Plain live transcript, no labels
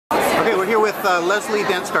Okay, we're here with Leslie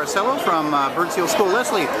Dent Scarcello from Birdseal School.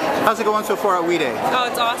 Leslie, how's it going so far at We Day? Oh,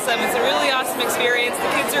 it's awesome. It's a really awesome experience.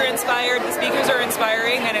 The kids are inspired, the speakers are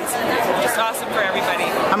inspiring, and it's just awesome for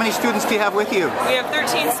everybody. How many students do you have with you? We have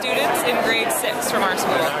 13 students in grade 6 from our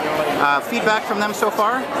school. Feedback from them so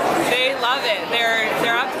far? They love it.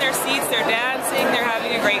 They're up in their seats, they're dancing, they're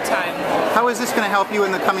having a great time. How is this going to help you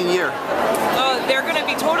in the coming year? Oh, they're going to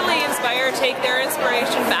be totally inspired, take their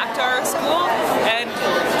inspiration back to our school, and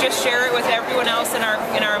just share it with everyone else in our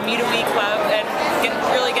Me2We club, and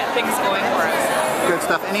really get things going for us. Good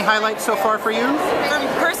stuff. Any highlights so far for you?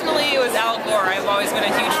 Personally, it was Al Gore. I've always been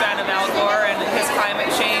a huge fan of Al Gore and his climate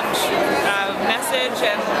change message,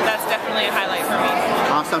 and that's definitely a highlight for me.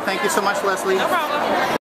 Awesome. Thank you so much, Leslie. No problem.